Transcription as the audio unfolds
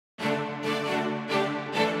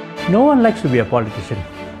No one likes to be a politician.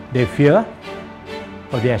 They fear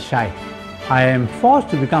or they are shy. I am forced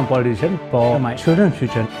to become a politician for my children's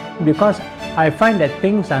future because I find that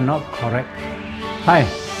things are not correct. Hi,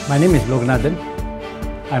 my name is Loganathan.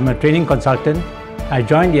 I'm a training consultant. I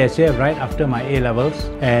joined the SAF right after my A-levels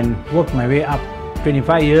and worked my way up.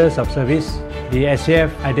 25 years of service, the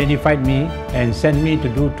SAF identified me and sent me to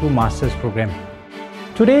do 2 master's programs.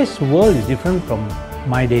 Today's world is different from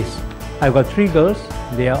my days. I've got 3 girls.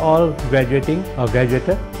 They are all graduating or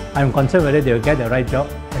graduated. I'm concerned whether they will get the right job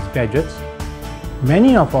as graduates.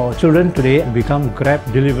 Many of our children today become Grab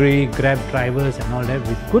delivery, Grab drivers and all that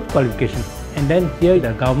with good qualifications. And then here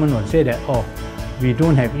the government will say that, oh, we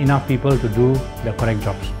don't have enough people to do the correct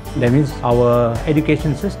jobs. That means our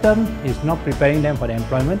education system is not preparing them for the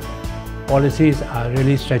employment. Policies are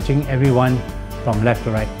really stretching everyone from left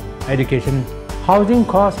to right. Education, housing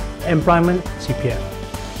costs, employment, CPF.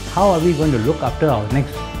 How are we going to look after our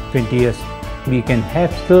next 20 years? We can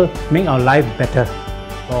have still make our life better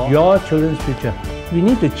for your children's future. We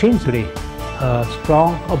need to change today. A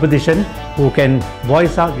strong opposition who can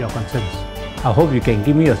voice out your concerns. I hope you can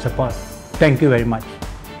give me your support. Thank you very much.